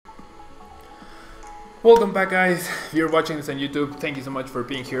Welcome back, guys. If you're watching this on YouTube, thank you so much for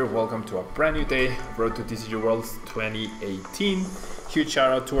being here. Welcome to a brand new day, Road to TCG Worlds 2018. Huge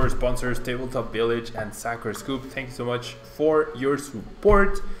shout out to our sponsors, Tabletop Village and Sacred Scoop. Thank you so much for your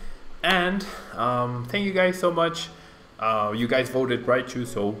support. And thank you guys so much. You guys voted Raichu,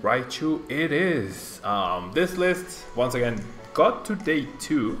 so Raichu it is. This list, once again, got to day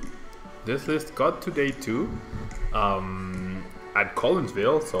 2. This list got to day 2 at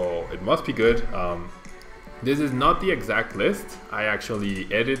Collinsville, so it must be good. This is not the exact list. I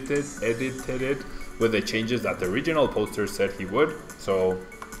actually edited it with the changes that the original poster said he would. So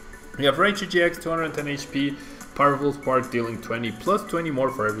we have Raichu-GX 210 HP, Powerful Spark dealing 20 plus 20 more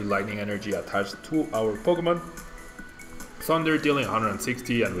for every lightning energy attached to our Pokemon. Thunder dealing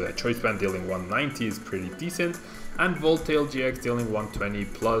 160 and with a Choice Band dealing 190 is pretty decent. And Voltail GX dealing 120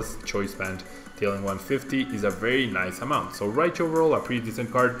 plus Choice Band dealing 150 is a very nice amount. So Raichu overall a pretty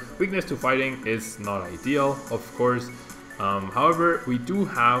decent card. Weakness to fighting is not ideal, of course. However, we do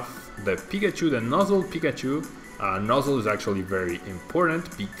have the Pikachu, the Nuzzle Pikachu. Nuzzle is actually very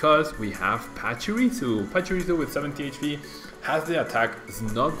important because we have Pachirisu. Pachirisu with 70 HP has the attack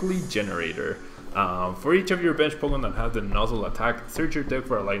Snuggly Generator. For each of your bench Pokemon that has the Nuzzle attack, search your deck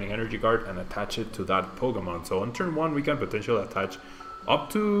for a Lightning Energy card and attach it to that Pokemon. So on turn 1 we can potentially attach up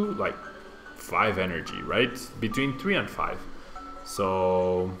to like 5 energy, right? Between 3 and 5.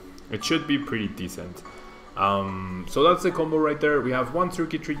 So it should be pretty decent. So that's the combo right there. We have one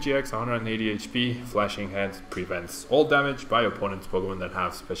Xurkitree-GX 180 HP. Flashing Hands prevents all damage by opponent's Pokemon that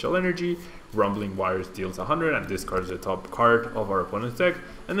have special energy. Rumbling Wires deals 100 and discards the top card of our opponent's deck.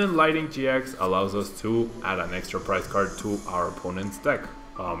 And then Lighting GX allows us to add an extra prize card to our opponent's deck.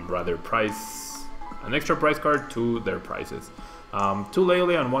 An extra prize card to their prizes. 2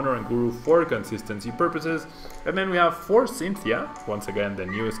 Lele and 1 Oranguru for consistency purposes. And then we have 4 Cynthia, once again the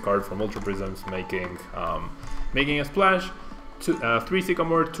newest card from Ultra Prisms, making a splash. 3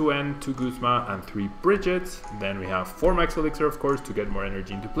 Sycamore, 2 N, 2 Guzma, and 3 Brigette. Then we have 4 Max Elixir, of course, to get more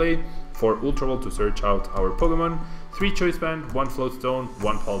energy into play. 4 Ultra Ball to search out our Pokemon. 3 Choice Band, 1 Float Stone,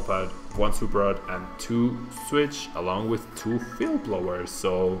 1 Pal Pad, 1 Super Rod, and 2 Switch, along with 2 Field Blowers.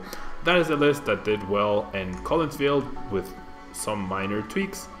 So that is a list that did well in Collinsville with some minor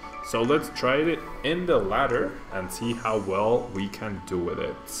tweaks. So let's try it in the ladder and see how well we can do with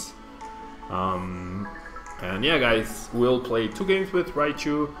it. And yeah, guys, we'll play 2 games with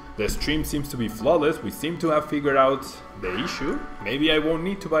Raichu. The stream seems to be flawless. We seem to have figured out the issue. Maybe I won't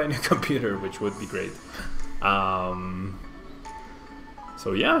need to buy a new computer, which would be great. So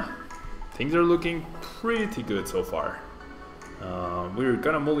yeah, things are looking pretty good so far. We're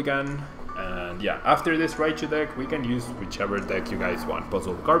gonna mulligan. And yeah, after this Raichu deck, we can use whichever deck you guys want.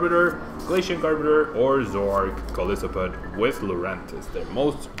 Puzzle Carburetor, Glacian Carburetor, or Zoroark Golisopod with Lurantis, the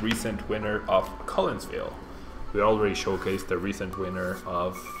most recent winner of Collinsville. We already showcased the recent winner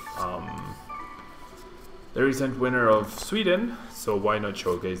of Sweden, so why not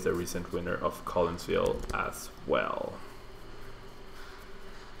showcase the recent winner of Collinsville as well?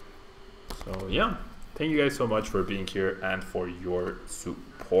 So yeah, thank you guys so much for being here and for your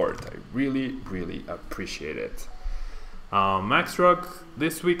support. I really appreciate it. Max Rock,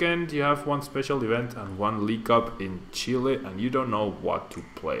 this weekend you have 1 special event and 1 League Cup in Chile and you don't know what to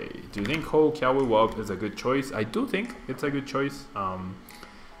play. Do you think Ho Kiawe Wub is a good choice? I do think it's a good choice.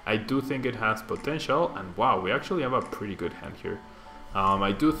 I do think it has potential, and wow, we actually have a pretty good hand here.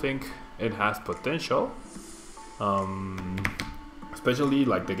 I do think it has potential. Especially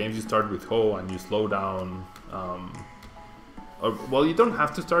like the games you start with Ho and you slow down. Well, you don't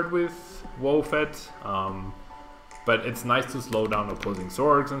have to start with Wofet, but it's nice to slow down opposing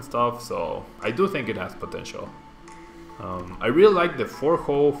Zorgs and stuff, so I do think it has potential. I really like the 4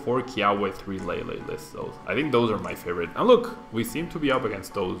 Ho, 4 Kiawe, 3 Lele list. I think those are my favorite. And look, we seem to be up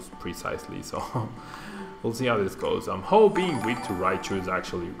against those precisely, so we'll see how this goes. Ho being weak to Raichu is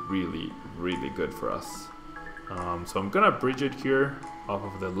actually really good for us. So I'm gonna bridge it here off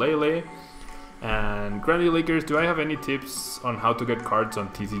of the Lele. And Grandy Lakers, do I have any tips on how to get cards on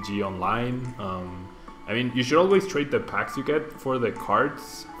TCG Online? I mean, you should always trade the packs you get for the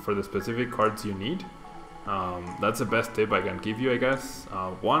cards, for the specific cards you need. That's the best tip I can give you, I guess.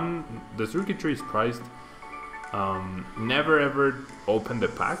 One, the Xurkitree is priced. Never ever open the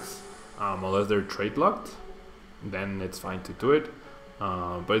packs unless they're trade locked. Then it's fine to do it.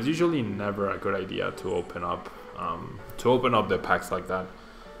 But it's usually never a good idea to open up the packs like that.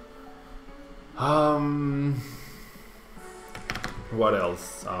 What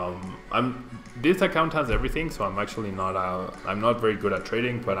else? This account has everything, so I'm actually not I'm not very good at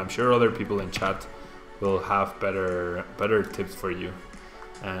trading, but I'm sure other people in chat will have better tips for you.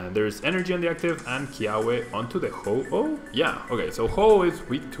 And there's energy on the active and Kiawe onto the Ho-Oh. Yeah, okay, so Ho-Oh is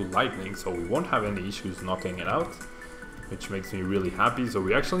weak to lightning, so we won't have any issues knocking it out, which makes me really happy. So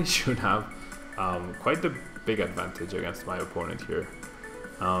we actually should have quite the big advantage against my opponent here.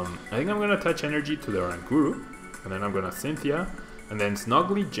 I think I'm gonna attach energy to the Oranguru, and then I'm gonna Cynthia, and then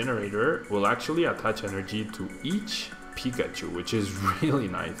Snuggly Generator will actually attach energy to each Pikachu, which is really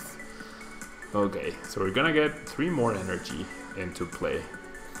nice. Okay, so we're gonna get 3 more energy into play.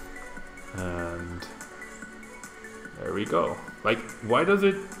 And there we go. Like, why does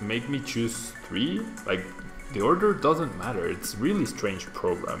it make me choose 3? Like, the order doesn't matter. It's really strange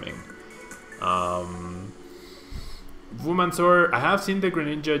programming. Wumansor, I have seen the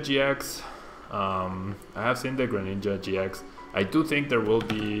Greninja GX. I do think there will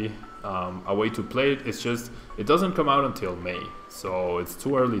be a way to play it. It's just, it doesn't come out until May. So it's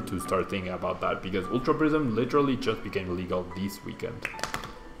too early to start thinking about that because Ultra Prism literally just became legal this weekend.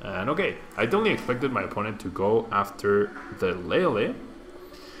 And okay, I only expected my opponent to go after the Lele.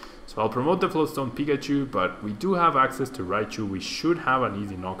 So I'll promote the Float Stone Pikachu, but we do have access to Raichu. We should have an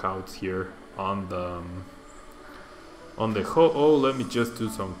easy knockout here on the Ho-Oh. Let me just do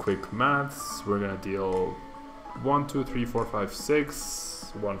some quick maths. We're gonna deal 1, 2, 3, 4, 5,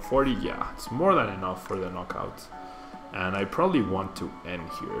 6, 140. Yeah, it's more than enough for the knockout. And I probably want to end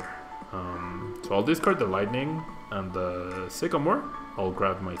here. So I'll discard the Lightning and the Sycamore. I'll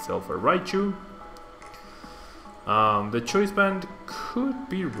grab myself a Raichu. The Choice Band could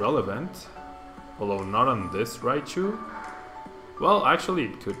be relevant, although not on this Raichu. Well, actually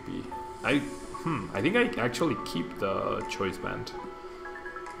it could be. I think I actually keep the Choice Band.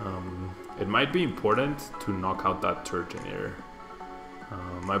 It might be important to knock out that Turtonator.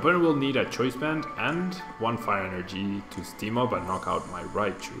 My opponent will need a Choice Band and 1 Fire Energy to steam up and knock out my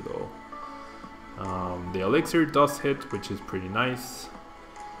Raichu though. The Elixir does hit, which is pretty nice.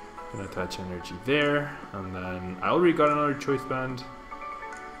 Gonna attach energy there, and then I already got another Choice Band.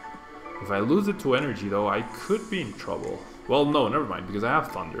 If I lose it to energy though, I could be in trouble. Well, no, never mind, because I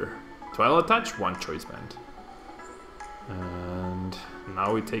have Thunder. So I'll attach 1 Choice Band. And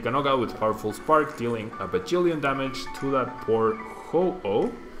now we take a knockout with Powerful Spark, dealing a bajillion damage to that poor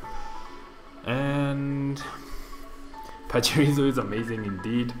Ho-Oh. And Pachirisu is amazing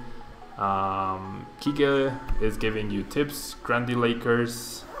indeed. Kike is giving you tips, Grandy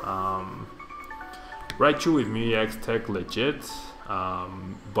Lakers, Raichu with MUEX Tech legit,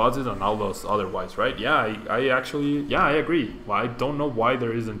 buzzes on all those otherwise, right? Yeah, I actually, I agree. Well, I don't know why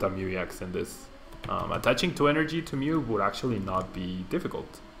there isn't a MUEX in this. Attaching 2 energy to Mew would actually not be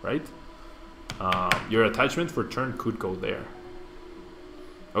difficult, right? Your attachment for turn could go there.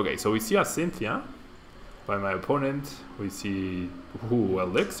 Okay, so we see a Cynthia by my opponent. We see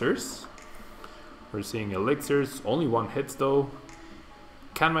Elixirs. We're seeing Elixirs, only 1 hits though.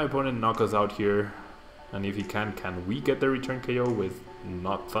 Can my opponent knock us out here? And if he can we get the return KO with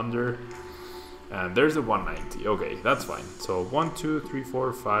not Thunder? And there's a 190. Okay, that's fine. So 1, 2, 3,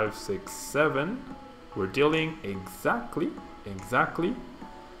 4, 5, 6, 7. We're dealing exactly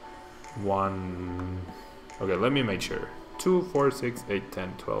 1. Okay, let me make sure. 2, 4, 6, 8,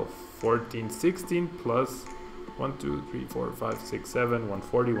 10, 12, 14, 16 plus 1, 2, 3, 4, 5, 6, 7,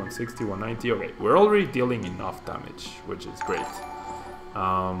 140, 160, 190. Okay, we're already dealing enough damage, which is great.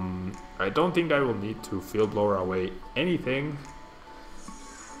 I don't think I will need to Field Blower away anything.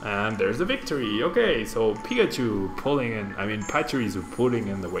 And there's a victory. Okay, so Pikachu pulling in, Pachirisu pulling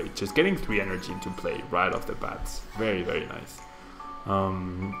in the weight, just getting 3 energy into play right off the bat. Very, very nice.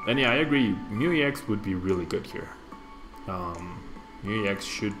 And yeah, I agree, MUEX would be really good here. MUEX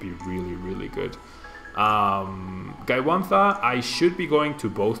should be really, really good. Gaiwantha, I should be going to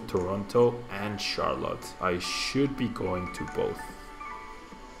both Toronto and Charlotte. I should be going to both.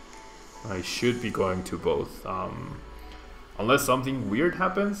 Unless something weird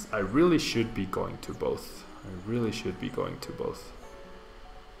happens, I really should be going to both.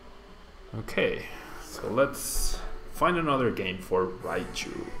 Okay, so let's find another game for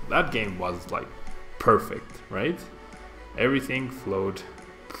Raichu. That game was like perfect, right? Everything flowed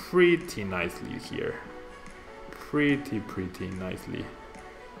pretty nicely here. Pretty nicely.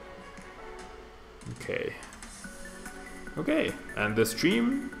 Okay, and the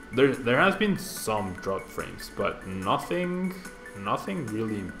stream, there has been some drop frames, but nothing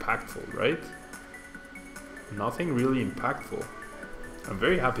really impactful, right? Nothing really impactful. I'm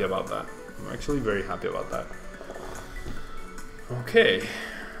very happy about that. I'm actually very happy about that. Okay.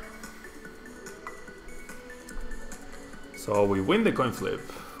 So we win the coin flip.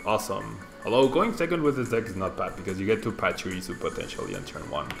 Awesome. Although going second with this deck is not bad because you get to Pachirisu potentially on turn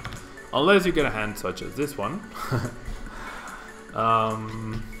 1. Unless you get a hand such as this one.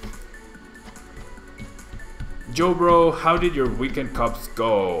 Joe Bro, how did your weekend cups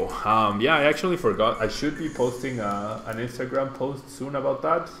go? Yeah, I actually forgot. I should be posting an Instagram post soon about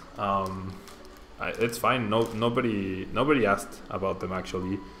that. It's fine. Nobody asked about them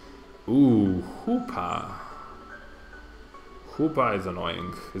actually. Ooh, Hoopa. Hoopa is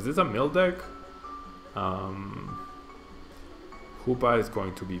annoying. Is this a mill deck? Hoopa is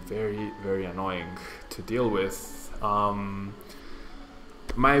going to be very, very annoying to deal with.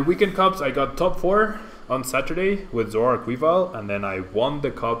 My weekend cups, I got top 4 on Saturday with Xurkitree-GX, and then I won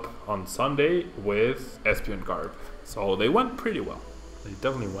the cup on Sunday with Espion Garb. So they went pretty well. They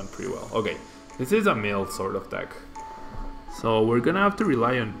definitely went pretty well. Okay, this is a mill sort of deck. So we're gonna have to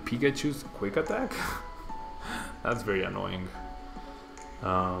rely on Pikachu's quick attack. That's very annoying.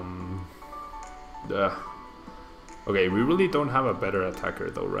 Okay, we really don't have a better attacker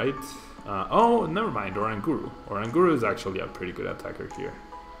though, right? Oh, never mind, Oranguru. Oranguru is actually a pretty good attacker here.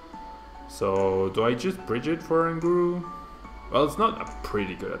 So, do I just bridge it for Oranguru? Well, it's not a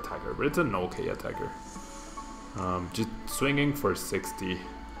pretty good attacker, but it's an okay attacker. Just swinging for 60.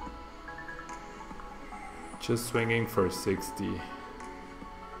 Just swinging for 60.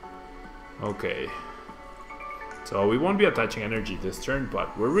 Okay. So we won't be attaching energy this turn,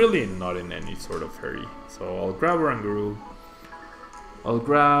 but we're really not in any sort of hurry. So I'll grab Oranguru. I'll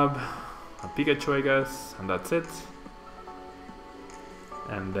grab a Pikachu, I guess, and that's it.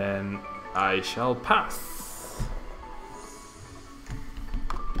 And then I shall pass.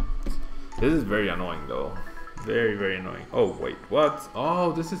 This is very annoying though. Very, very annoying. Oh, wait, what?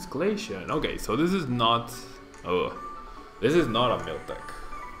 Oh, this is Glacian. Okay, so this is not... Oh, this is not a mill deck.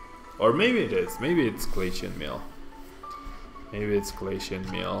 Or maybe it is. Maybe it's Glacian mill. Maybe it's Glacian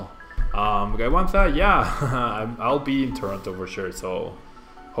mill. Gaiwantha, yeah. I'll be in Toronto for sure, so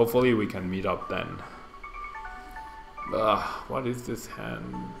hopefully we can meet up then. What is this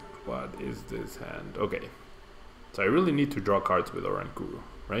hand? What is this hand? Okay. So I really need to draw cards with Oranguru,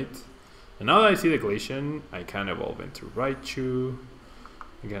 right? And now that I see the Glacian, I can evolve into Raichu.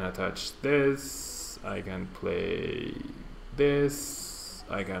 I can attach this. I can play this.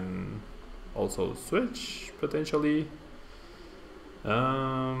 I can also switch, potentially.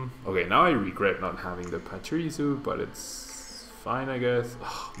 Okay, now I regret not having the Pachirisu, but it's fine, I guess.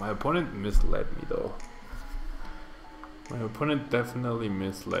 Oh, my opponent misled me, though. My opponent definitely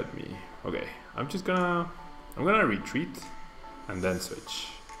misled me. Okay, I'm gonna retreat and then switch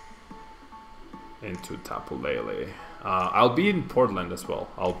into Tapu Lele. I'll be in Portland as well.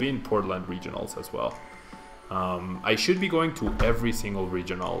 I'll be in Portland regionals as well. I should be going to every single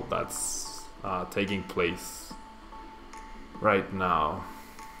regional that's taking place right now,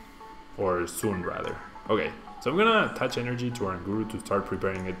 or soon rather. Okay, so I'm gonna attach energy to Oranguru to start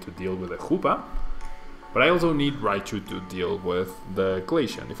preparing it to deal with the Hoopa, but I also need Raichu to deal with the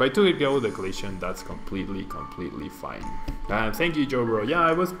Glacian. If I took it go with the Glacian, that's completely fine. Thank you, Joe Bro. Yeah,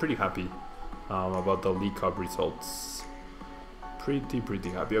 I was pretty happy about the League Cup results. Pretty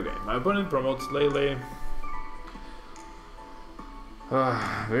happy. Okay, my opponent promotes Lele.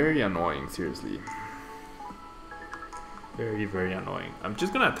 Very annoying, seriously. Very annoying. I'm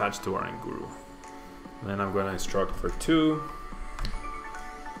just gonna attach to Oranguru. Then I'm gonna instruct for 2.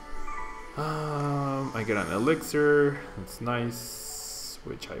 I get an elixir. That's nice.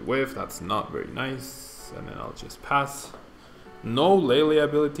 Which I whiff. That's not very nice. And then I'll just pass. No Lele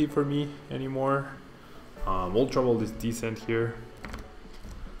ability for me anymore. Ultra Ball is decent here.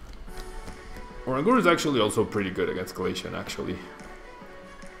 Oranguru is actually also pretty good against Glacian, actually.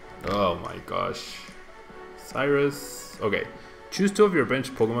 Oh my gosh. Cyrus. Okay. Choose 2 of your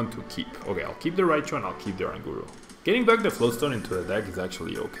bench Pokemon to keep. Okay, I'll keep the Raichu and I'll keep the Oranguru. Getting back the Float Stone into the deck is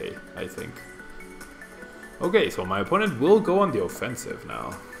actually okay, I think. Okay, so my opponent will go on the offensive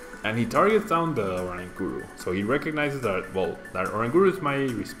now. And he targets down the Oranguru. So he recognizes that, well, that Oranguru is my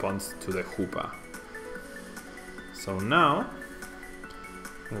response to the Hoopa. So now,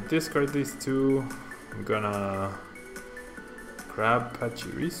 I'm gonna discard these 2. I'm gonna grab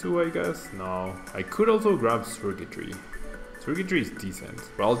Pachirisu, I guess. No, I could also grab Xurkitree. Xurkitree is decent,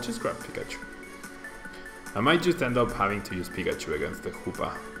 but I'll just grab Pikachu. I might just end up having to use Pikachu against the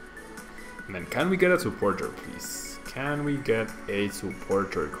Hoopa. And then can we get a supporter, please? Can we get a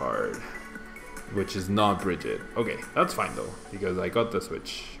supporter card? Which is not Brigette. Okay, that's fine though, because I got the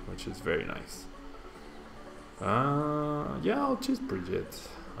switch, which is very nice. Yeah, I'll choose Brigette.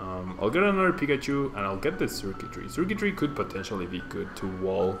 I'll get another Pikachu and I'll get the Xurkitree. Xurkitree could potentially be good to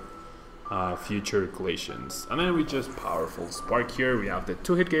wall future Glacians. And then we just powerful Spark here. We have the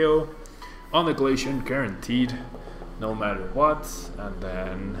 2-hit KO on the Glacian, guaranteed, no matter what. And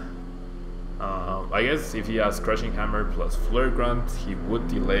then I guess if he has Crushing Hammer plus Flare Grunt, he would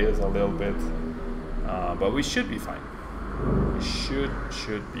delay us a little bit. But we should be fine. We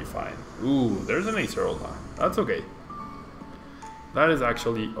should be fine. Ooh, there's an Acerola. That's okay. That is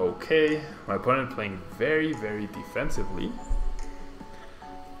actually okay. My opponent playing very, very defensively.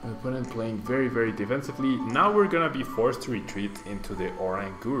 Now we're gonna be forced to retreat into the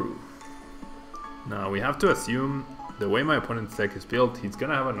Oranguru. Now we have to assume the way my opponent's deck is built, he's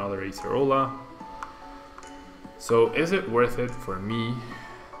gonna have another Acerola. So is it worth it for me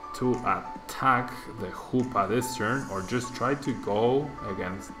to attack the Hoopa this turn, or just try to go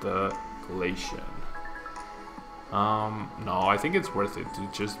against the Glacian? No, I think it's worth it to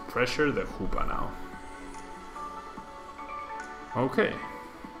just pressure the Hoopa now. Okay,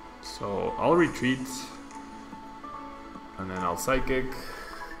 so I'll retreat, and then I'll Psychic.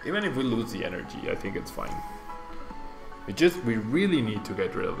 Even if we lose the energy, I think it's fine. We really need to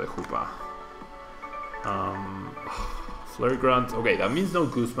get rid of the Hoopa. Flare Grunt. Okay, that means no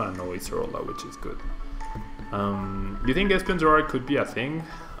Guzma and no Acerola, which is good. You think Espion Zoroark could be a thing?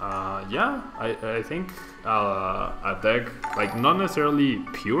 Yeah, I think a deck, like not necessarily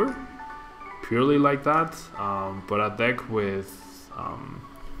purely like that, but a deck with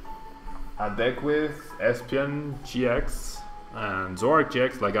Espion GX and Zoroark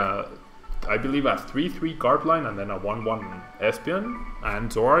GX, like I believe a 3/3 guard line and then a 1/1 Espion,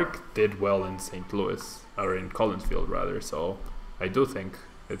 and Zoroark did well in St. Louis, or in Collinsfield rather, so I do think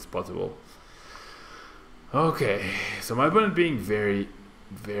it's possible. Okay, so my opponent being very,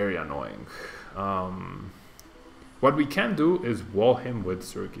 very annoying. What we can do is wall him with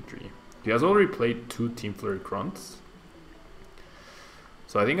Xurkitree. He has already played 2 Team Flurry Grunts,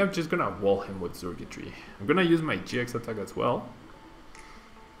 so I think I'm just gonna wall him with Xurkitree. I'm gonna use my GX attack as well.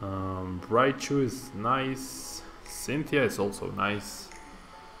 Raichu is nice. Cynthia is also nice.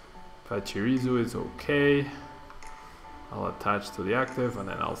 Pachirisu is okay. I'll attach to the active and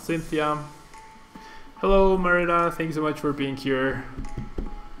then I'll Cynthia. Hello Merida, thanks so much for being here.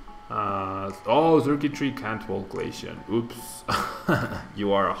 Oh, Xurkitree can't wall Glacian. Oops.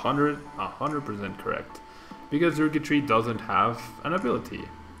 You are 100% correct. Because Xurkitree doesn't have an ability.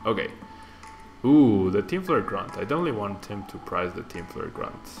 Okay. Ooh, the Team Flare Grunt. I definitely want him to prize the Team Flare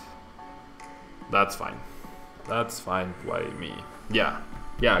Grunt. That's fine. That's fine by me. Yeah,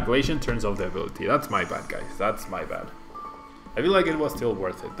 Glacian turns off the ability. That's my bad, guys. That's my bad. I feel like it was still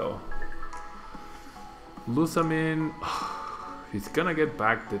worth it, though. Lusamin. He's gonna get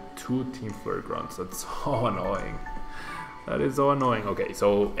back the 2 Team Flare Grunts. That's so annoying. That is so annoying. Okay,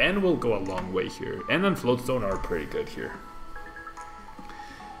 so N will go a long way here. N and Float Stone are pretty good here.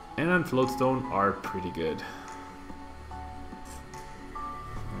 N and Float Stone are pretty good.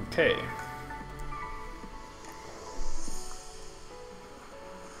 Okay.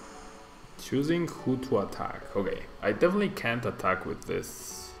 Choosing who to attack. Okay, I definitely can't attack with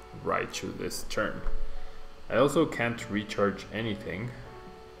this Raichu this turn. I also can't recharge anything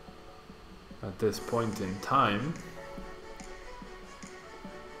at this point in time.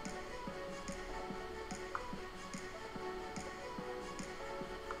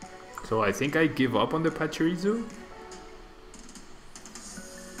 So I think I give up on the Pachirisu.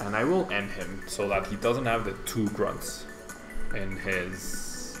 And I will end him so that he doesn't have the 2 grunts in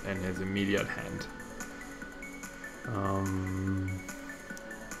his immediate hand.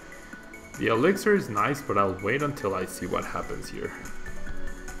 The elixir is nice, but I'll wait until I see what happens here.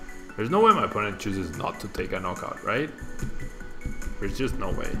 There's no way my opponent chooses not to take a knockout, right? There's just no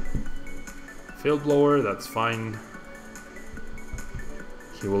way. Field Blower, that's fine.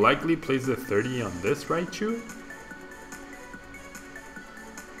 He will likely place the 30 on this Raichu.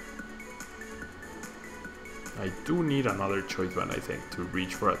 I do need another Choice Band, I think, to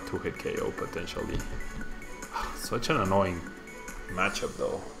reach for a 2-hit KO potentially. Such an annoying matchup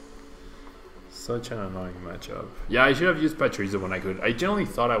though. Such an annoying matchup. Yeah, I should have used Pachirisu when I could. I generally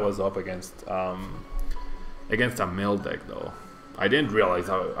thought I was up against a mill deck though. I didn't realize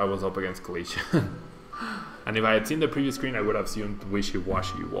I was up against Glacian. And if I had seen the previous screen, I would have assumed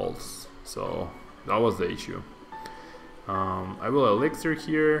wishy-washy walls. So that was the issue. I will elixir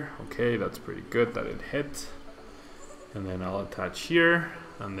here. Okay, that's pretty good that it hit. And then I'll attach here.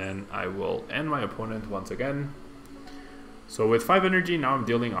 And then I will end my opponent once again. So with 5 energy, now I'm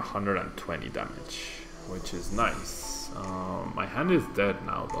dealing 120 damage, which is nice. My hand is dead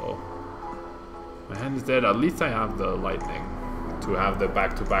now though. My hand is dead. At least I have the lightning to have the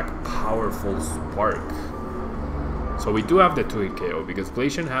back-to-back powerful spark. So we do have the 2-hit KO because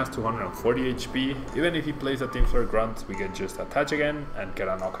Glacian has 240 HP. Even if he plays a Team Flare Grunt, we can just attach again and get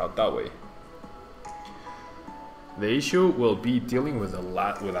a knockout that way. The issue will be dealing with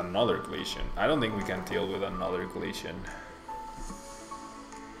another Glacian. I don't think we can deal with another Glacian.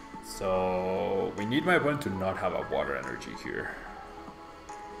 So we need my opponent to not have a water energy here.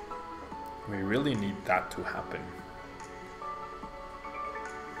 We really need that to happen.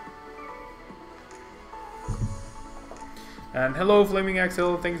 And hello Flaming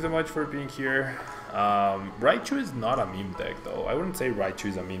Axel, thanks so much for being here. Raichu is not a meme deck though. I wouldn't say Raichu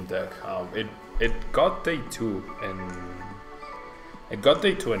is a meme deck. It got day 2 in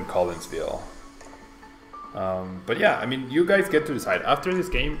Collinsville. But yeah, I mean, you guys get to decide. After this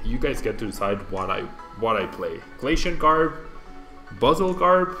game, you guys get to decide what I play. Glacian Garb, Buzzle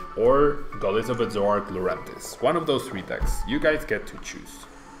Garb, or Elizabeth Zoark Lurantis. One of those 3 decks. You guys get to choose.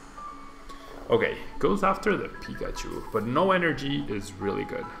 Okay, goes after the Pikachu, but no energy is really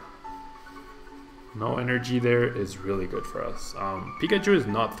good. No energy there is really good for us. Pikachu is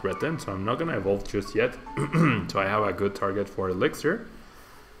not threatened, so I'm not gonna evolve just yet. So I have a good target for Elixir.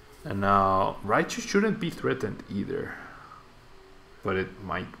 And now Raichu shouldn't be threatened either, but it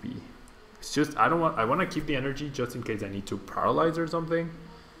might be. It's just I want to keep the energy just in case I need to paralyze or something.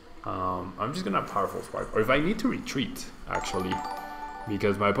 I'm just gonna powerful spark, or if I need to retreat actually,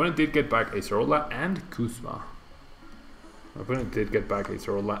 because my opponent did get back a Sorola and Guzma.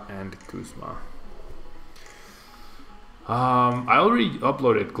 I already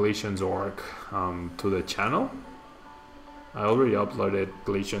uploaded Glacian Zoark to the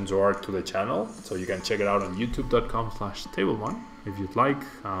channel. So you can check it out on youtube.com/Tablemon if you'd like.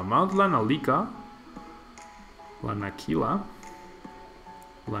 Mount Lanakila,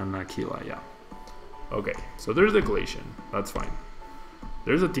 yeah. Okay, so there's a Glacian, that's fine.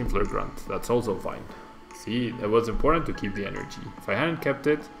 There's a Team Flare Grunt, that's also fine. See, it was important to keep the energy. If I hadn't kept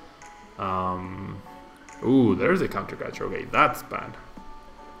it, ooh, there's a Counter Catcher. Okay, that's bad.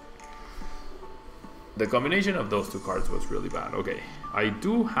 The combination of those 2 cards was really bad. Okay, I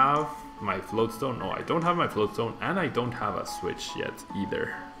do have my Float Stone. No, I don't have my Float Stone, and I don't have a switch yet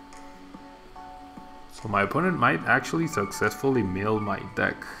either. So my opponent might actually successfully mill my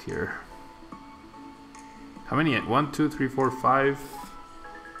deck here. How many? 1, 2, 3, 4, 5.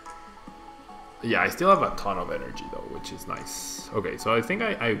 Yeah, I still have a ton of energy though, which is nice. Okay, so I think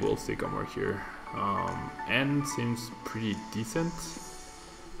I will Sycamore here. N seems pretty decent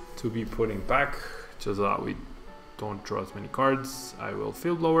to be putting back, just so that we don't draw as many cards. I will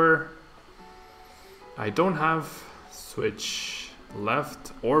Field Blower. I don't have switch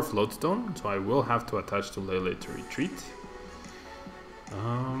left or Float Stone, so I will have to attach to Lele to retreat.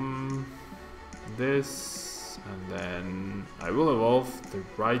 This, and then I will evolve the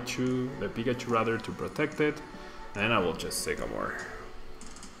Pikachu rather, to protect it, and I will just Sycamore.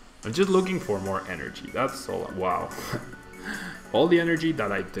 I'm just looking for more energy, that's all. Wow. All the energy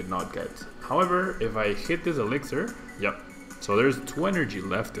that I did not get. However, if I hit this Elixir, yep. So there's 2 energy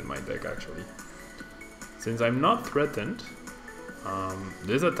left in my deck actually. Since I'm not threatened,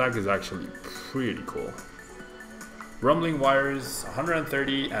 this attack is actually pretty cool. Rumbling Wires,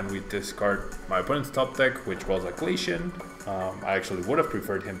 130, and we discard my opponent's top deck, which was a Glacian. I actually would have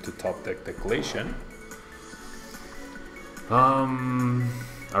preferred him to top deck the Glacian.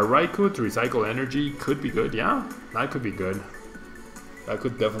 A Raikou to recycle energy could be good, yeah, that could be good. That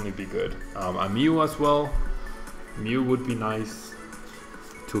could definitely be good. A Mew as well. Mew would be nice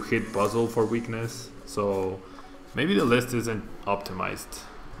to hit Puzzle for weakness. So maybe the list isn't optimized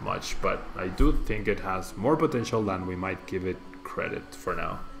much, but I do think it has more potential than we might give it credit for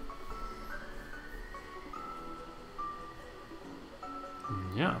now.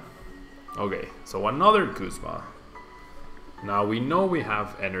 Yeah. Okay, so another Guzma. Now we know we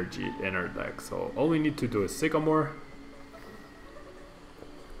have energy in our deck, so all we need to do is Sycamore.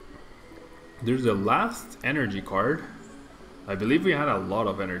 There's the last energy card. I believe we had a lot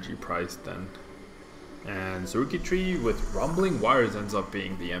of energy priced then. And Xurkitree with Rumbling Wires ends up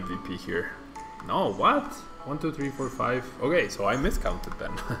being the MVP here. No, what? 1, 2, 3, 4, 5. Okay, so I miscounted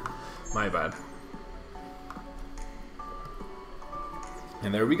then. My bad.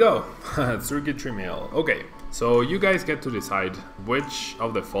 And there we go. Xurkitree Mail. Okay, so you guys get to decide which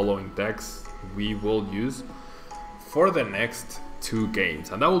of the following decks we will use for the next 2 games.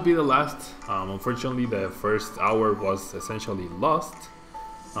 And that will be the last. Unfortunately, the first hour was essentially lost.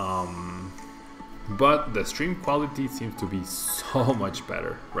 But the stream quality seems to be so much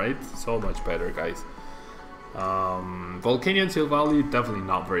better, right? So much better, guys. Volcanion Silvally, definitely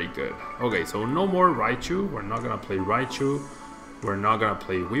not very good. Okay, so no more Raichu. We're not gonna play Raichu. We're not gonna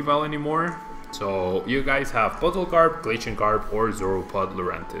play Weavile anymore. So you guys have Puzzle Garb, Glacian Garb, or Zoropod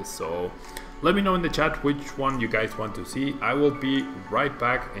Lurantis. So let me know in the chat which one you guys want to see. I will be right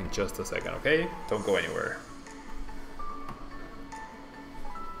back in just a second, okay? Don't go anywhere.